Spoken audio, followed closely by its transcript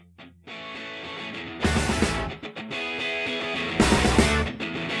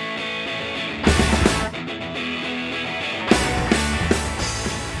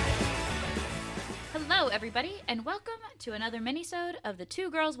and welcome to another minisode of the Two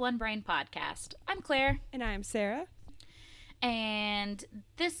Girls, One Brain podcast. I'm Claire. And I'm Sarah. And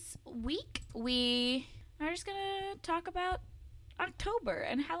this week, we are just going to talk about October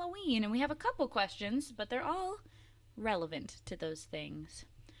and Halloween. And we have a couple questions, but they're all relevant to those things.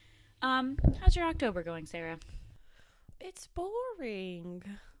 How's your October going, Sarah? It's boring,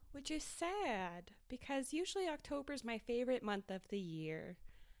 which is sad, because usually October is my favorite month of the year.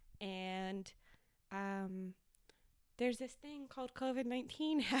 And there's this thing called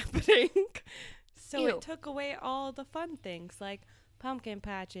COVID-19 happening. So Ew. it took away all the fun things like pumpkin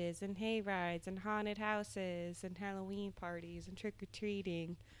patches and hay rides and haunted houses and Halloween parties and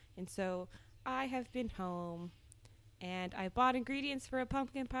trick-or-treating. And so I have been home and I bought ingredients for a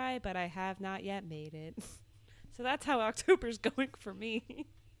pumpkin pie, but I have not yet made it. So that's how October's going for me.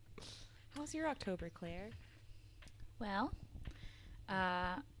 How's your October, Claire? Well,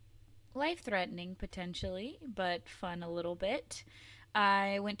 life-threatening potentially, but fun a little bit.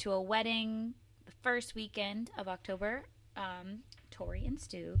 I went to a wedding the first weekend of October. Tori and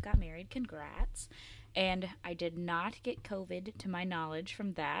Stu got married. Congrats. And I did not get COVID to my knowledge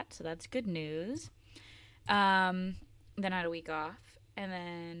from that, so that's good news. Then I had a week off. And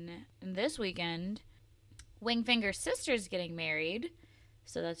then this weekend, Wingfinger's sister's getting married.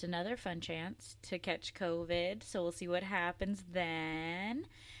 So that's another fun chance to catch COVID. So we'll see what happens then.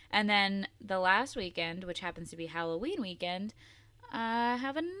 And then the last weekend, which happens to be Halloween weekend, I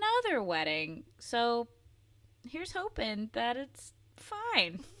have another wedding. So here's hoping that it's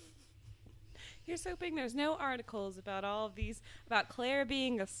fine. Here's hoping there's no articles about all of these, about Claire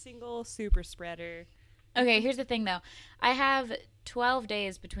being a single super spreader. Okay, here's the thing though. I have 12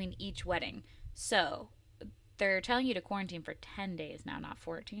 days between each wedding. So they're telling you to quarantine for 10 days now, not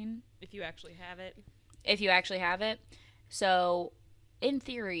 14. If you actually have it. If you actually have it. So in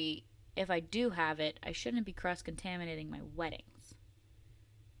theory, if I do have it, I shouldn't be cross-contaminating my weddings.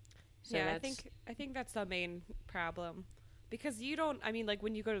 So yeah, I think that's the main problem. Because you don't, I mean, like,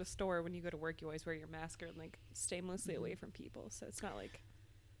 when you go to the store, when you go to work, you always wear your mask and, like, stay mostly away from people. So it's not like...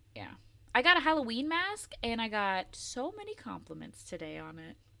 Yeah. I got a Halloween mask, and I got so many compliments today on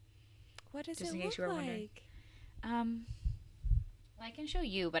it. What does Just it in case look you were wondering. like? I can show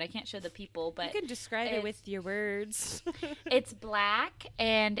you, but I can't show the people. But you can describe it with your words. It's black,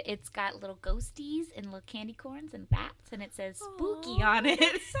 and it's got little ghosties and little candy corns and bats, and it says spooky on it.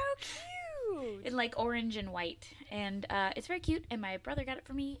 It's so cute. In like orange and white, and it's very cute. And my brother got it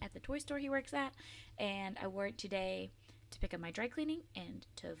for me at the toy store he works at, and I wore it today to pick up my dry cleaning and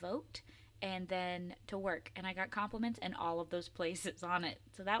to vote, and then to work. And I got compliments in all of those places on it,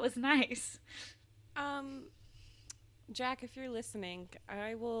 so that was nice. Jack, if you're listening,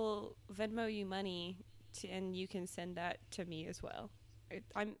 I will Venmo you money, and you can send that to me as well.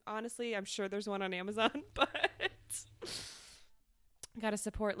 I'm sure there's one on Amazon, but gotta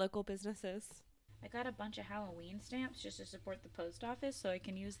support local businesses. I got a bunch of Halloween stamps just to support the post office, so I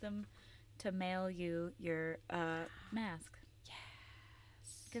can use them to mail you your mask.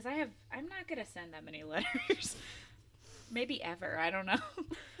 Yes. Because I'm not gonna send that many letters. Maybe ever. I don't know.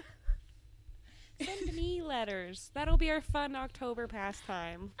 Send me letters. That'll be our fun October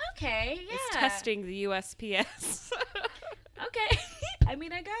pastime. Okay, yeah. It's testing the USPS. Okay. I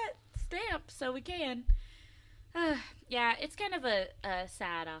mean, I got stamps, so we can. Yeah, it's kind of a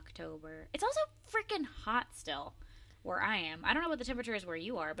sad October. It's also freaking hot still where I am. I don't know what the temperature is where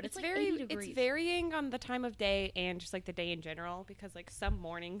you are, but it's like 80 degrees. It's varying on the time of day and just like the day in general, because like some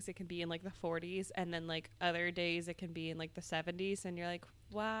mornings it can be in like the 40s, and then like other days it can be in like the 70s, and you're like,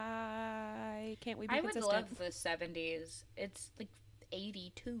 why can't we be consistent? I would love the 70s. It's like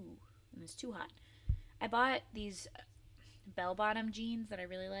 82 and it's too hot. I bought these bell-bottom jeans that I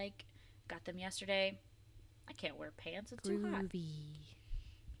really like. Got them yesterday. I can't wear pants. It's too hot.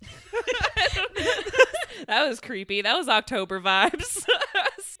 That was creepy. That was October vibes.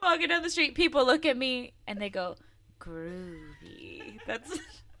 Walking down the street, people look at me and they go, groovy. That's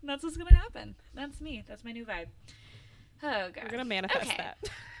what's gonna happen. That's me. That's my new vibe. Oh god. We're gonna manifest that.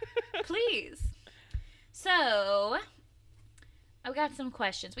 Please. So I've got some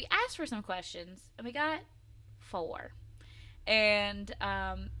questions. We asked for some questions and we got 4. And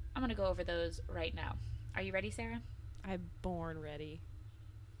I'm gonna go over those right now. Are you ready, Sarah? I'm born ready.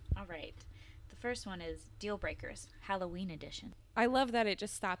 All right. The first one is Deal Breakers, Halloween edition. I love that it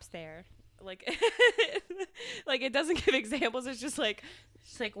just stops there. Like, like it doesn't give examples. It's just like,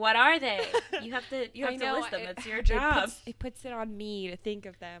 what are they? You have to list them. It's your job. It puts it on me to think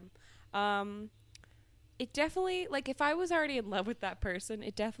of them. It definitely, like, if I was already in love with that person,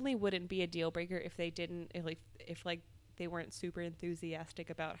 it definitely wouldn't be a deal breaker if they didn't, if they weren't super enthusiastic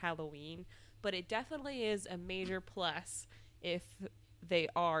about Halloween. but it definitely is a major plus if they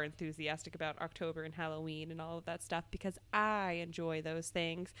are enthusiastic about October and Halloween and all of that stuff, because I enjoy those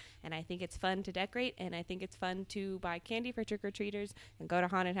things and I think it's fun to decorate and I think it's fun to buy candy for trick-or-treaters and go to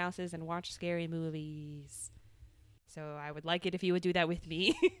haunted houses and watch scary movies. So I would like it if you would do that with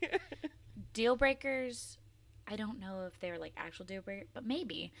me. Deal breakers, I don't know if they're like actual deal breaker, but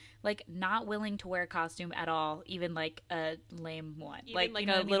maybe like not willing to wear a costume at all, even like a lame one, Even like you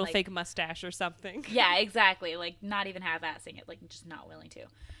know a what I mean? little Like, fake mustache or something. yeah, exactly. Like not even half-assing it, like just not willing to.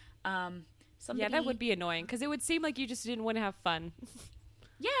 Yeah, that would be annoying because it would seem like you just didn't want to have fun.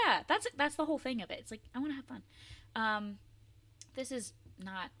 Yeah, that's the whole thing of it. It's like I want to have fun. This is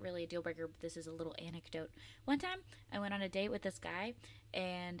not really a deal breaker, but this is a little anecdote. One time, I went on a date with this guy,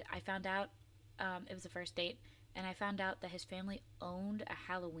 and I found out it was the first date, and I found out that his family owned a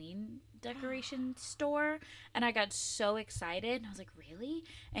Halloween decoration store, and I got so excited. And I was like, "Really?"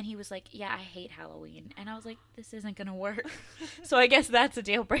 And he was like, "Yeah, I hate Halloween," and I was like, "This isn't gonna work." So I guess that's a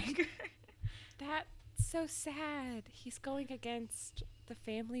deal breaker. That's so sad. He's going against the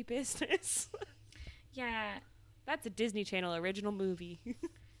family business. Yeah. That's a Disney Channel original movie.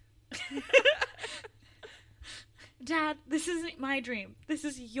 Dad, this isn't my dream. This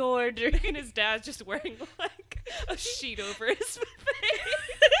is your dream. And his dad's just wearing like a sheet over his face.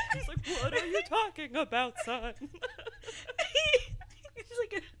 He's like, "What are you talking about, son?" He's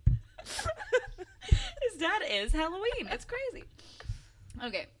like his dad is Halloween. It's crazy.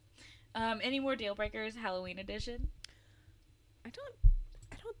 Okay. Any more deal breakers? Halloween edition? I don't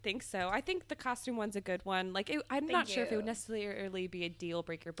think so. I think the costume one's a good one. Like, I'm not sure if it would necessarily be a deal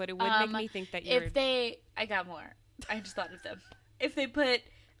breaker, but it would make me think that you're... I got more. I just thought of them. If they put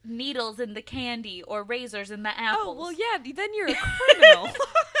needles in the candy or razors in the apples. Oh, well, yeah, then you're a criminal.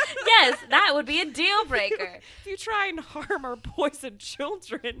 Yes, that would be a deal breaker. If you try and harm or poison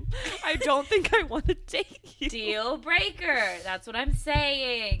children, I don't think I want to date you. Deal breaker. That's what I'm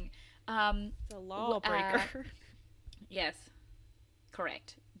saying. It's a lawbreaker. Yes.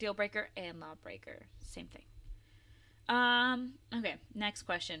 Correct. Deal breaker and lawbreaker. Same thing. Okay, next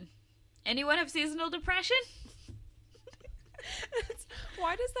question. Anyone have seasonal depression?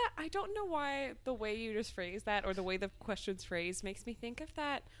 Why does that... I don't know why the way you just phrased that or the way the question's phrased makes me think of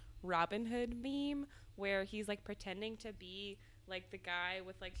that Robin Hood meme where he's like pretending to be like the guy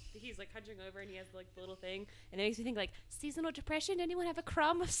with like... He's like hunching over and he has like the little thing. And it makes me think like, seasonal depression? Anyone have a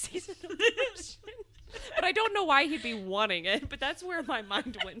crumb of seasonal depression? But I don't know why he'd be wanting it, but that's where my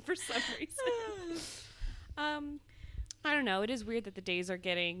mind went for some reason. I don't know. It is weird that the days are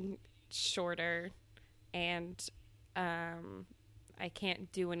getting shorter and I can't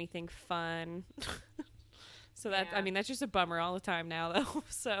do anything fun. So that, Yeah. I mean, that's just a bummer all the time now though.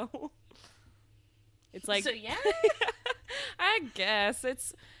 So it's like, So yeah. I guess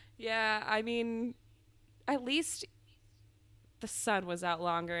it's, yeah, I mean, at least the sun was out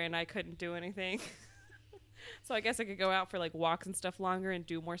longer and I couldn't do anything. So I guess I could go out for like walks and stuff longer and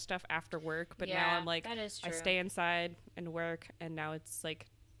do more stuff after work. But now I'm like, that is true. I stay inside and work, and now it's like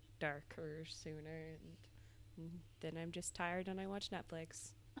darker sooner, and then I'm just tired and I watch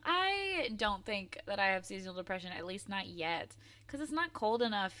Netflix. I don't think that I have seasonal depression, at least not yet, because it's not cold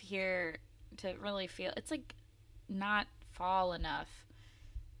enough here to really feel. It's like not fall enough.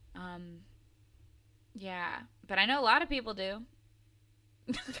 Yeah, but I know a lot of people do.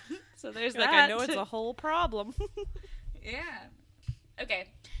 So there's Like, that. I know it's a whole problem. Yeah. Okay.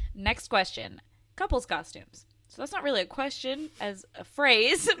 Next question. Couples costumes. So that's not really a question as a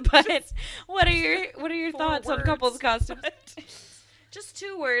phrase, but what are your thoughts on couples costumes? Just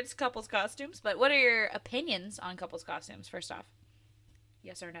 2 words, couples costumes. But what are your opinions on couples costumes? First off,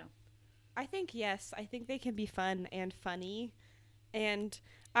 yes or no? I think yes. I think they can be fun and funny, and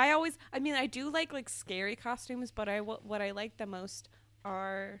I do like scary costumes, but what I like the most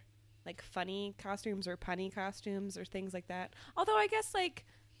are like funny costumes or punny costumes or things like that. Although I guess like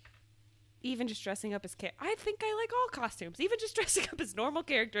even just dressing up as I think I like all costumes. Even just dressing up as normal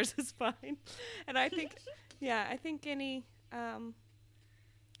characters is fine. And I think I think any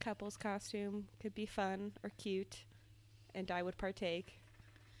couple's costume could be fun or cute, and I would partake.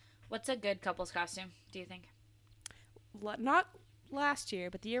 What's a good couples costume, do you think? Not last year,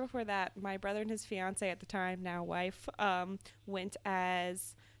 but the year before that, my brother and his fiance at the time, now wife, went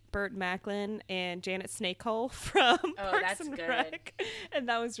as Burt Macklin and Janet Snakehole from Parks that's and good. Rec, and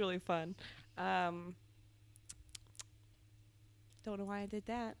that was really fun. Don't know why I did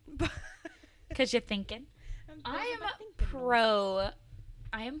that. Because you're thinking. I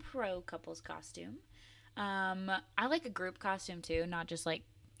am pro couples costume. I like a group costume too, not just like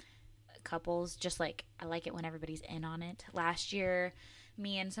couples. Just like I like it when everybody's in on it. Last year,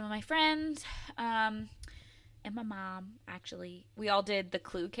 me and some of my friends, and my mom, actually, we all did the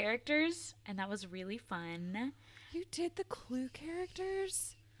Clue characters, and that was really fun. You did the Clue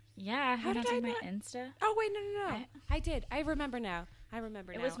characters? Yeah, How I did don't I see my not- Insta. Oh, wait, no. I did. I remember now.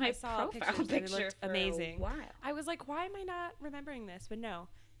 It was my I saw profile pictures and it picture looked for amazing. a while. I was like, why am I not remembering this? But no,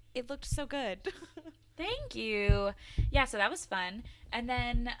 it looked so good. Thank you. Yeah, so that was fun. And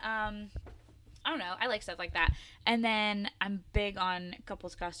then, I don't know. I like stuff like that. And then I'm big on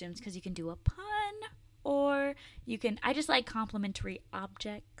couples costumes because you can do a pun or you can, I just like complimentary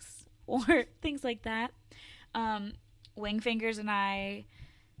objects or things like that. Wingfingers and I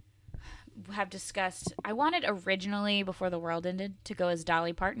have discussed, I wanted originally, before the world ended, to go as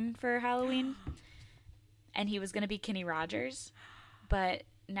Dolly Parton for Halloween. And he was going to be Kenny Rogers. But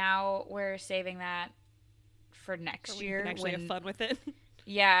now we're saving that for next So year. we can actually have fun with it.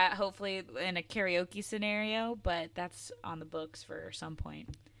 Yeah, hopefully in a karaoke scenario, but that's on the books for some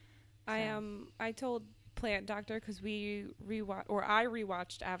point. I told Plant Doctor because I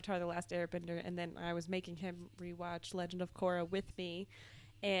rewatched Avatar: The Last Airbender, and then I was making him rewatch Legend of Korra with me,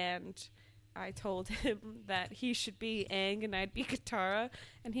 and I told him that he should be Aang and I'd be Katara,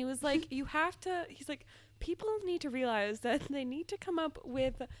 and he was like, "You have to." He's like, "People need to realize that they need to come up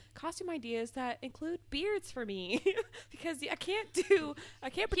with costume ideas that include beards for me because I can't pretend to be a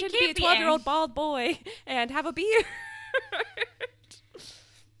can't be 12-year-old bald boy and have a beard."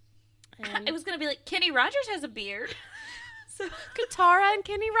 And It was going to be like, Kenny Rogers has a beard. so Katara and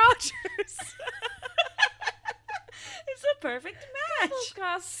Kenny Rogers. It's a perfect match.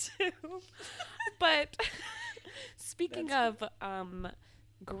 Costume. But speaking of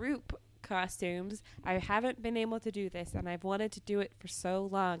group costumes, I haven't been able to do this, and I've wanted to do it for so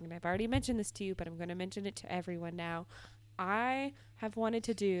long, and I've already mentioned this to you, but I'm going to mention it to everyone now. I have wanted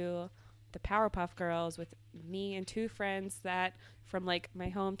to do the Powerpuff Girls with me and two friends that from like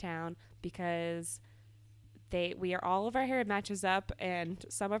my hometown because all of our hair matches up and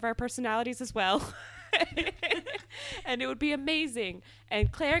some of our personalities as well. And it would be amazing.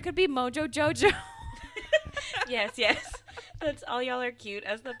 And Claire could be Mojo Jojo. Yes. That's all y'all are cute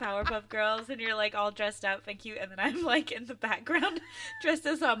as the Powerpuff Girls, and you're like all dressed up and cute, and then I'm like in the background dressed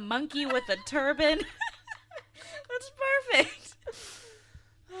as a monkey with a turban. That's perfect.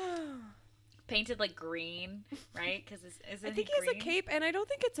 Painted like green, right? Because I think he has a cape, and I don't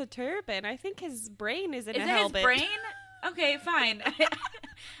think it's a turban. I think his brain is in a helmet. Is it his brain? Okay, fine.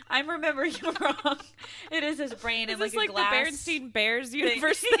 I'm remembering wrong. It is his brain in like a like glass. the Berenstein Bears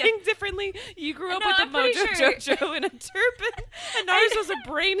universe Yeah. thing differently? You grew up No, with the I'm pretty Mojo sure. Jojo in a turban, and ours was a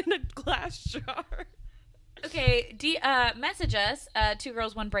brain in a glass jar. Okay, message us, 2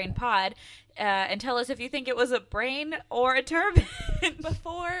 Girls 1 Brain Pod, and tell us if you think it was a brain or a turban.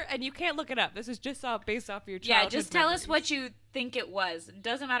 And you can't look it up. This is just based off your childhood. Yeah, just tell memories. us what you think it was. It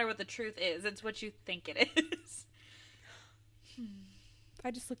doesn't matter what the truth is. It's what you think it is. I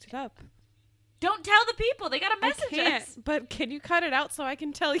just looked it up. Don't tell the people. They gotta message I can't, us. but can you cut it out so I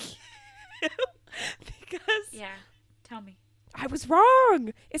can tell you? Because Yeah, tell me. I was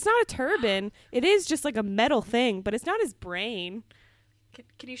wrong. It's not a turban. It is just like a metal thing, but it's not his brain.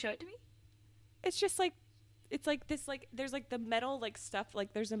 Can you show it to me? It's just like, it's like this, like, there's like the metal, like stuff,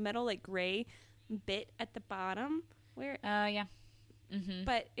 like there's a metal, like gray bit at the bottom where, Yeah. Mm-hmm.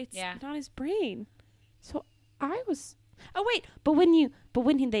 but it's Yeah. not his brain. So I was, oh wait, but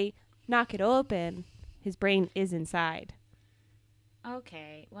when they knock it open, his brain is inside.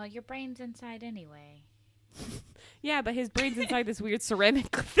 Okay. Well, your brain's inside anyway. Yeah, but his brain's inside this weird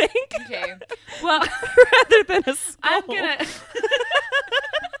ceramic thing. Okay. Well, rather than a skull.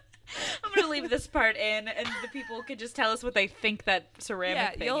 I'm gonna leave this part in, and the people can just tell us what they think that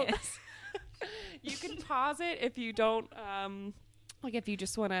ceramic thing is. You can pause it if you don't, like if you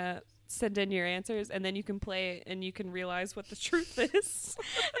just want to send in your answers, and then you can play it and you can realize what the truth is.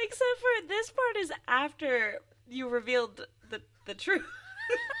 Except for this part is after you revealed the truth.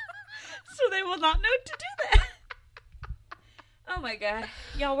 So they will not know to do that. Oh my god.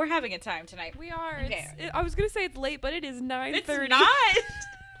 Y'all, we're having a time tonight. We are. Okay. I was going to say it's late, but it is 9:30. It's not.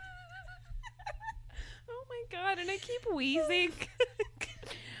 Oh my god, and I keep wheezing.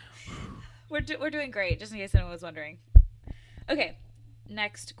 We're doing great, just in case anyone was wondering. Okay,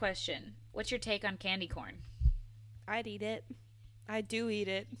 next question. What's your take on candy corn? I'd eat it. I do eat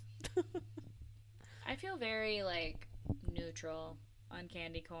it. I feel very, like, neutral on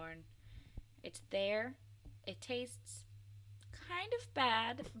candy corn. It's there. It tastes kind of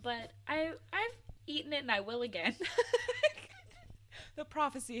bad, but I've eaten it and I will again. The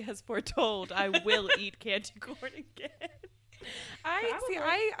prophecy has foretold I will eat candy corn again.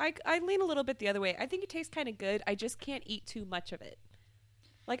 I lean a little bit the other way. I think it tastes kind of good. I just can't eat too much of it.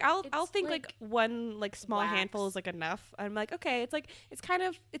 Like I'll It's think like one like small wax. handful is like enough. I'm like, okay, it's like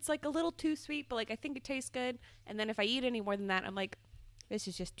it's like a little too sweet, but like I think it tastes good. And then if I eat any more than that, I'm like, this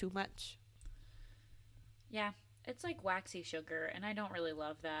is just too much. Yeah, it's like waxy sugar, and I don't really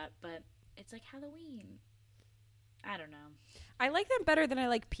love that, but it's like Halloween. I don't know. I like them better than I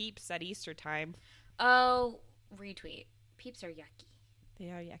like Peeps at Easter time. Oh, retweet. Peeps are yucky.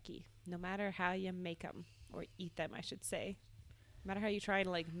 They are yucky. No matter how you make them or eat them, I should say. No matter how you try to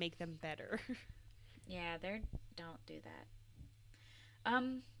like make them better. Yeah, don't do that.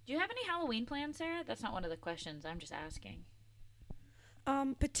 Do you have any Halloween plans, Sarah? That's not one of the questions. I'm just asking.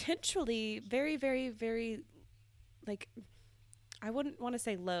 Potentially very, very, very like I wouldn't want to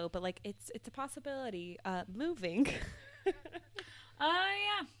say low, but like it's a possibility. Moving. Oh,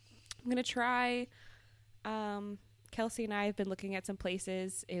 yeah. I'm gonna try. Kelsey and I have been looking at some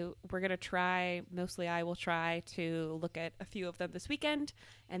places. We're gonna try. Mostly, I will try to look at a few of them this weekend,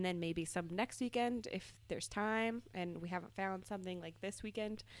 and then maybe some next weekend if there's time. And we haven't found something like this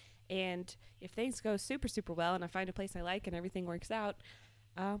weekend. And if things go super, super well, and I find a place I like, and everything works out,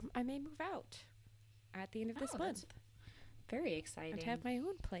 I may move out at the end of this month. Very exciting. I'd have my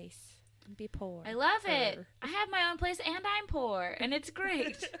own place and be poor. I love it. I have my own place and I'm poor, and it's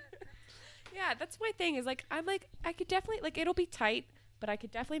great. Yeah, that's my thing is like, I'm like, I could definitely, like, it'll be tight, but I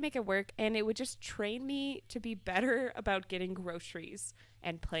could definitely make it work. And it would just train me to be better about getting groceries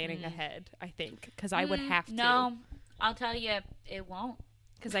and planning ahead, I think. Because I would have to. No, I'll tell you, it won't.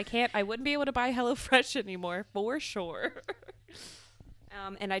 Because I wouldn't be able to buy HelloFresh anymore, for sure.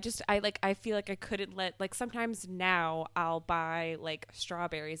 And I feel like I couldn't like, sometimes now I'll buy, like,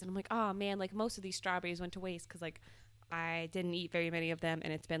 strawberries. And I'm like, oh, man, like, most of these strawberries went to waste because, like, I didn't eat very many of them,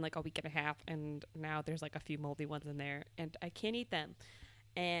 and it's been like a week and a half, and now there's like a few moldy ones in there, and I can't eat them.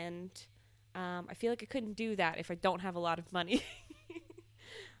 And I feel like I couldn't do that if I don't have a lot of money.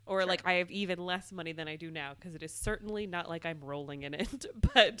 Or like I have even less money than I do now, because it is certainly not like I'm rolling in it,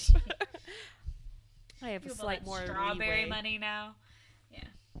 but I have a slight more strawberry leeway. money now.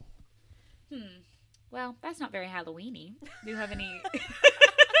 Yeah. Well, that's not very Halloween-y. Do you have any...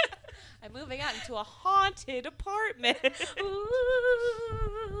 I'm moving out into a haunted apartment.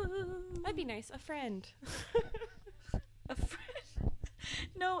 That'd be nice. A friend. A friend?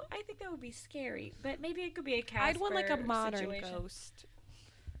 No, I think that would be scary. But maybe it could be a Casper I'd want like a modern situation. ghost.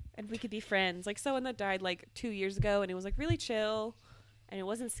 And we could be friends. Like someone that died like 2 years ago, and it was like really chill, and it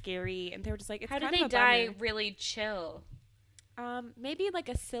wasn't scary, and they were just like, it's How kind did of they a die bummer. really chill? Maybe like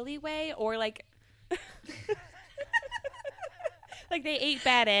a silly way, or like like they ate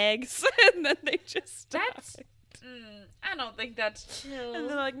bad eggs and then they just died. I don't think that's chill. And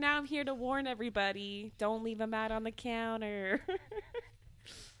they're like, now I'm here to warn everybody, don't leave them out on the counter.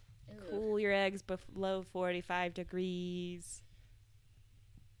 Cool your eggs below 45 degrees.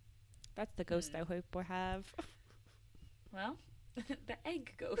 That's the ghost I hope we'll have. Well, the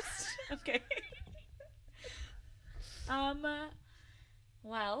egg ghost. Okay.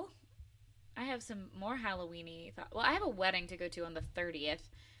 Well, I have some more Halloween-y thoughts. Well, I have a wedding to go to on the 30th.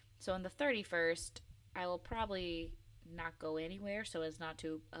 So on the 31st, I will probably not go anywhere so as not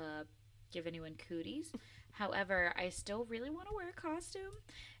to give anyone cooties. However, I still really want to wear a costume.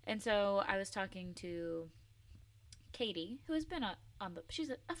 And so I was talking to Katie, who has been she's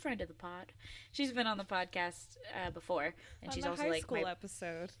a friend of the pod. She's been on the podcast before, and on she's the also high like school my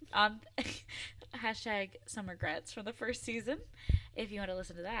episode. hashtag some regrets from the first season. If you want to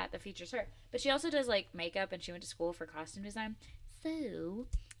listen to that features her. But she also does like makeup, and she went to school for costume design. So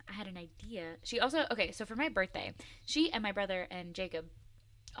I had an idea. She also so for my birthday, she and my brother and Jacob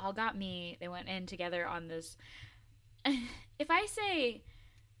all got me. They went in together on this. If I say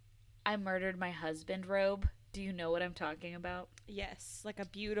I murdered my husband robe, do you know what I'm talking about? Yes, like a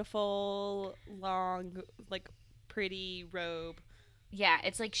beautiful, long, like pretty robe. Yeah,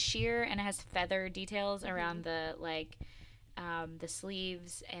 it's like sheer and it has feather details around the like the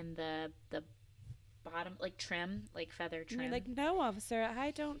sleeves and the bottom, like trim, like feather trim. And you're like, no, officer,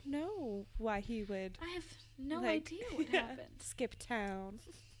 I don't know why he would. I have no idea what happened. Skip town.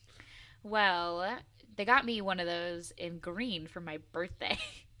 Well, they got me one of those in green for my birthday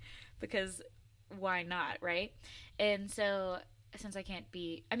because why not, right? And so since I can't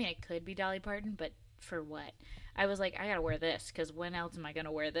be, I mean, I could be Dolly Parton, but for what? I was like, I gotta wear this because when else am I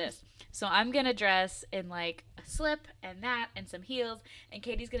gonna wear this? So I'm gonna dress in like a slip and that and some heels, and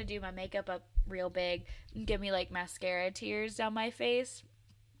Katie's gonna do my makeup up real big and give me like mascara tears down my face.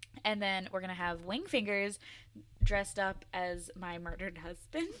 And then we're gonna have wing fingers dressed up as my murdered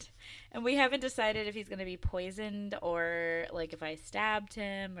husband, and we haven't decided if he's going to be poisoned or like if I stabbed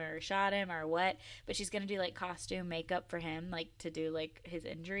him or shot him or what. But she's going to do like costume makeup for him, like to do like his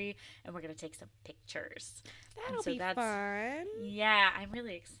injury, and we're going to take some pictures. That'll be fun. Yeah, I'm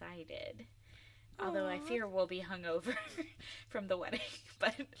really excited. Although I Aw. fear we'll be hungover from the wedding,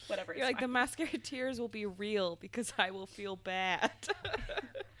 but whatever. You're like, the Musketeers will be real because I will feel bad.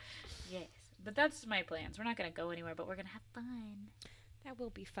 Yes, but that's my plans. We're not going to go anywhere, but we're going to have fun. That will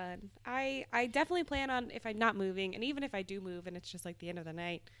be fun. I definitely plan on, if I'm not moving, and even if I do move and it's just like the end of the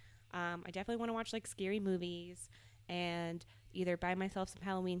night, I definitely want to watch like scary movies and either buy myself some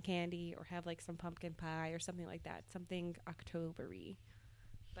Halloween candy or have like some pumpkin pie or something like that. Something October-y.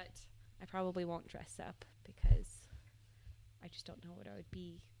 But I probably won't dress up because I just don't know what I would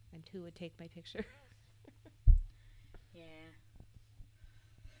be and who would take my picture. Yeah.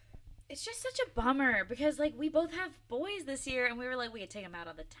 It's just such a bummer because, like, we both have boys this year, and we were like, we could take them out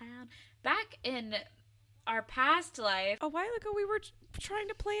of the town. Back in our past life, A while ago, we were trying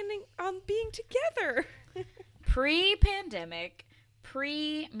to planning on being together. pre-pandemic,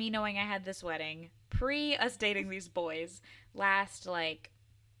 pre me knowing I had this wedding, pre us dating these boys, last, like,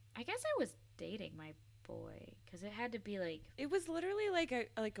 I guess I was dating my boy because it had to be like It was literally like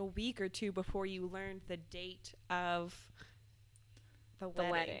a week or two before you learned the date of the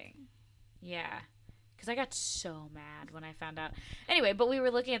wedding. Yeah. Because I got so mad when I found out. Anyway, but we were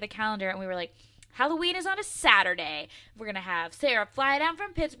looking at the calendar and we were like, Halloween is on a Saturday. We're going to have Sarah fly down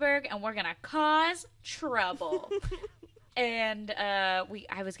from Pittsburgh and we're going to cause trouble. And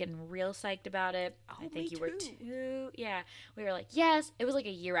I was getting real psyched about it. Oh, I think me you were too. too. Yeah. We were like, yes. It was like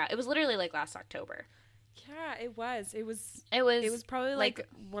a year out. It was literally like last October. Yeah, it was. It was probably like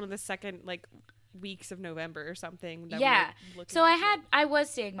one of the second like weeks of November or something. That yeah. We were looking So into. I was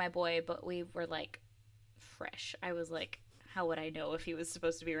seeing my boy, but we were like fresh. I was like, how would I know if he was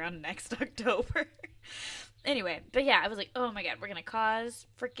supposed to be around next October? Anyway, but yeah, I was like, oh my God, we're going to cause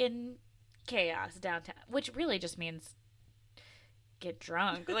freaking chaos downtown, which really just means get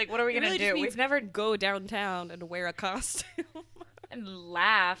drunk. Like, what are we It going to really just do? means We've never go downtown and wear a costume. and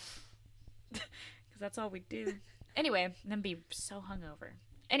laugh because that's all we do. Anyway, and then be so hungover.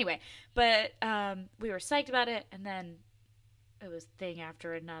 Anyway, but we were psyched about it, and then it was thing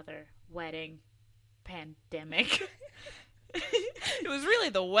after another, wedding, pandemic. It was really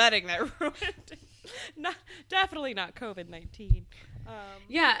the wedding that ruined it. Definitely not COVID-19.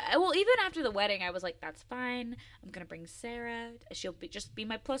 Yeah, well, even after the wedding, I was like, that's fine. I'm gonna bring Sarah. She'll just be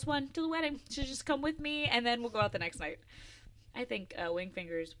my plus one to the wedding. She'll just come with me, and then we'll go out the next night. I think Wing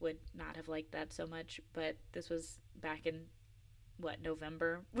Fingers would not have liked that so much, but this was back in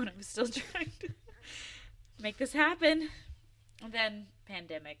November, when I was still trying to make this happen. And then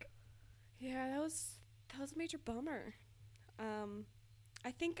pandemic. Yeah, that was a major bummer.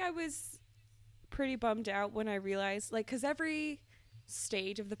 I think I was pretty bummed out when I realized, like, because every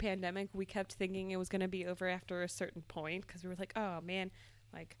stage of the pandemic, we kept thinking it was going to be over after a certain point, because we were like, oh man,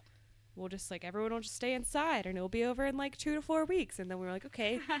 like, we'll just, like, everyone will just stay inside and it'll be over in like 2 to 4 weeks. And then we were like,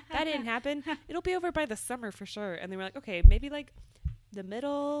 okay, that didn't happen. It'll be over by the summer for sure. And then we're like, okay, maybe like the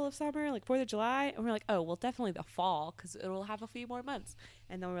middle of summer, like 4th of July. And we're like, oh, well, definitely the fall, because it'll have a few more months.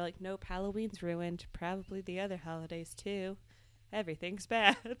 And then we're like, nope, Halloween's ruined. Probably the other holidays too. Everything's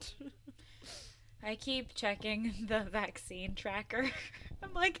bad. I keep checking the vaccine tracker.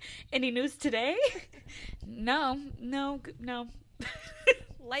 I'm like, any news today? No.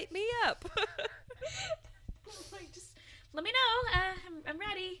 Light me up. Like, just let me know. I'm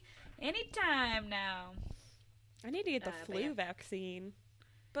ready anytime now. I need to get the But flu yeah. vaccine.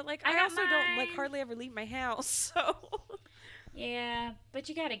 But like I I got also don't like mine. hardly ever leave my house, so Yeah, but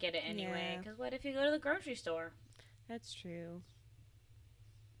you gotta get it anyway. Yeah. Because what if you go to the grocery store? that's true.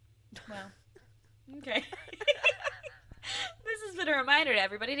 Well, okay. This has been a reminder to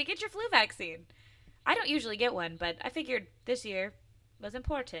everybody to get your flu vaccine. I don't usually get one, but I figured this year was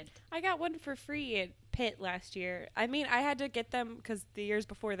important. I got one for free at Pitt last year. I mean, I had to get them because the years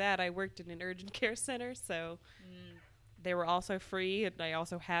before that I worked in an urgent care center, so they were also free, and I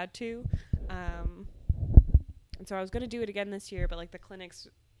also had to. And so I was going to do it again this year, but like the clinics,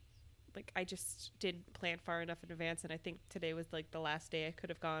 like I just didn't plan far enough in advance, and I think today was like the last day I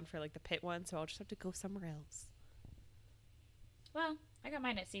could have gone for like the Pitt one, so I'll just have to go somewhere else. Well, I got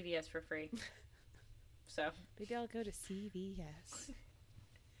mine at CVS for free. So, Maybe I'll go to CVS.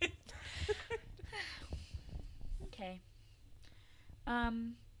 okay. I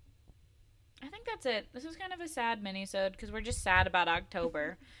think that's it. This is kind of a sad mini-sode because we're just sad about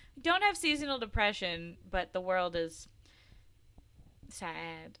October. We don't have seasonal depression, but the world is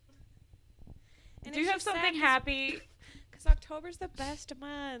sad. And Do you it's have just sad something happy? Because October's the best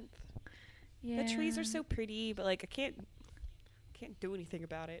month. Yeah. The trees are so pretty, but like I can't do anything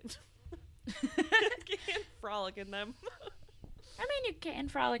about it. I can't frolic in them. I mean, you can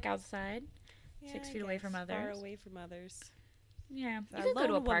frolic outside. Yeah, 6 I feet away from guess, far others. away from others. Yeah. You A can go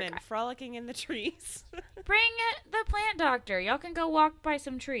to a lone park. woman frolicking in the trees. Bring the plant doctor. Y'all can go walk by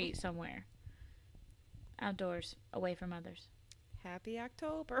some trees somewhere. Outdoors, away from others. Happy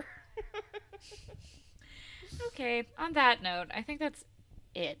October. Okay, on that note, I think that's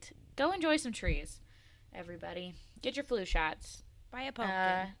it. Go enjoy some trees, everybody. Get your flu shots. Buy a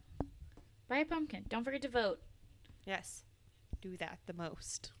pumpkin. Buy a pumpkin. Don't forget to vote. Yes. Do that the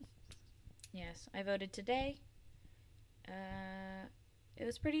most. Yes, I voted today. It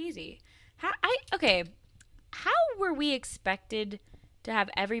was pretty easy. How were we expected to have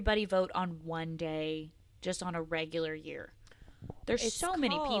everybody vote on one day just on a regular year? There's so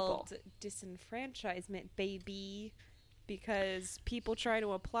many people. Disenfranchisement, baby. Because people try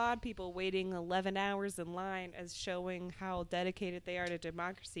to applaud people waiting 11 hours in line as showing how dedicated they are to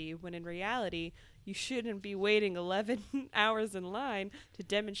democracy, when in reality, you shouldn't be waiting 11 hours in line to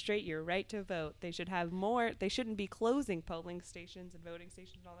demonstrate your right to vote. They should have more. They shouldn't be closing polling stations and voting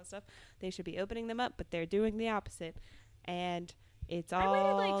stations and all that stuff. They should be opening them up, but they're doing the opposite. And it's all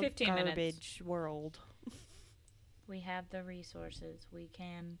I waited like 15 garbage minutes. world. We have the resources. We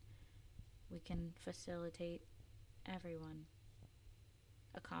can facilitate everyone.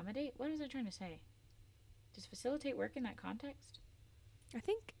 Accommodate? What was I trying to say? Does facilitate work in that context? I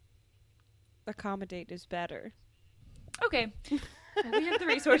think accommodate is better. Okay. Well, we have the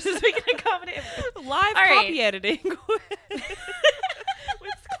resources. We can accommodate everyone. Live All right. copy editing with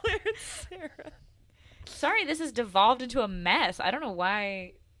Claire and Sarah. Sorry, this has devolved into a mess. I don't know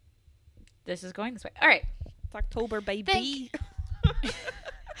why this is going this way. All right. It's October, baby.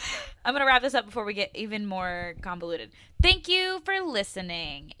 I'm going to wrap this up before we get even more convoluted. Thank you for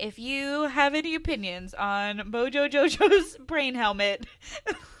listening. If you have any opinions on Mojo Jojo's brain helmet,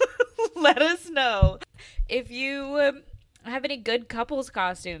 let us know. If you have any good couples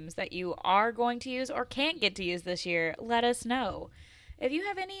costumes that you are going to use or can't get to use this year, let us know. If you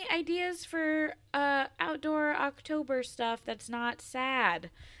have any ideas for outdoor October stuff that's not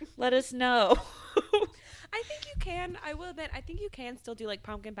sad, let us know. I think you can. I will admit, I think you can still do like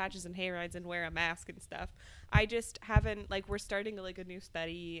pumpkin patches and hay rides and wear a mask and stuff. I just haven't, like, we're starting like a new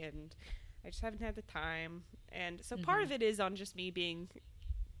study and I just haven't had the time. And so part of it is on just me being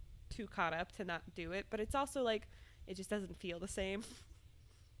too caught up to not do it, but it's also like it just doesn't feel the same.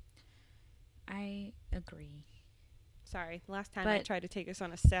 I agree. Sorry, last time I But- tried to take us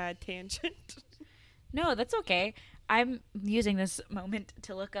on a sad tangent. No, that's okay. I'm using this moment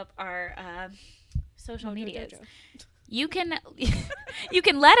to look up our social Mojo medias. Jojo. You can you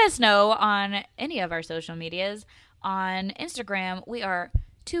can let us know on any of our social medias. On Instagram, we are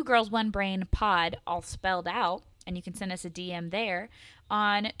 2 Girls 1 Brain Pod, all spelled out, and you can send us a DM there.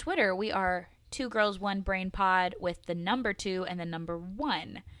 On Twitter, we are 2 Girls 1 Brain Pod with the number 2 and the number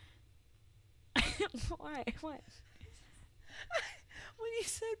 1. Why? What? When you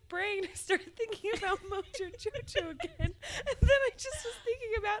said brain, I started thinking about Mojo Jojo again, and then I just was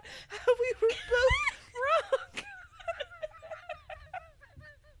thinking about how we were both wrong.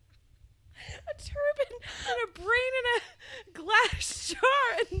 A turban and a brain in a glass jar,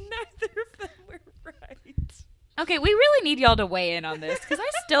 and neither of them were right. Okay, we really need y'all to weigh in on this because I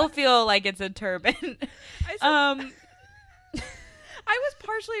still feel like it's a turban. I was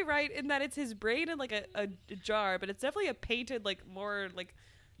partially right in that it's his brain in like a jar, but it's definitely a painted, like more like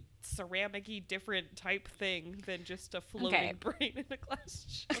ceramic-y different type thing than just a floating brain in a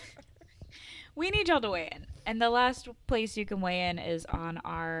glass jar. We need y'all to weigh in. And the last place you can weigh in is on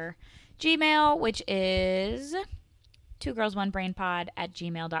our Gmail, which is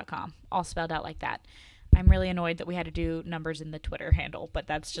 2girls1brainpod@gmail.com. All spelled out like that. I'm really annoyed that we had to do numbers in the Twitter handle, but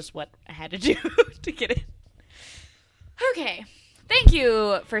that's just what I had to do to get it. Okay. Thank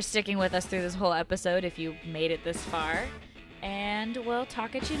you for sticking with us through this whole episode if you made it this far. And we'll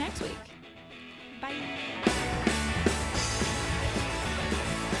talk at you next week. Bye.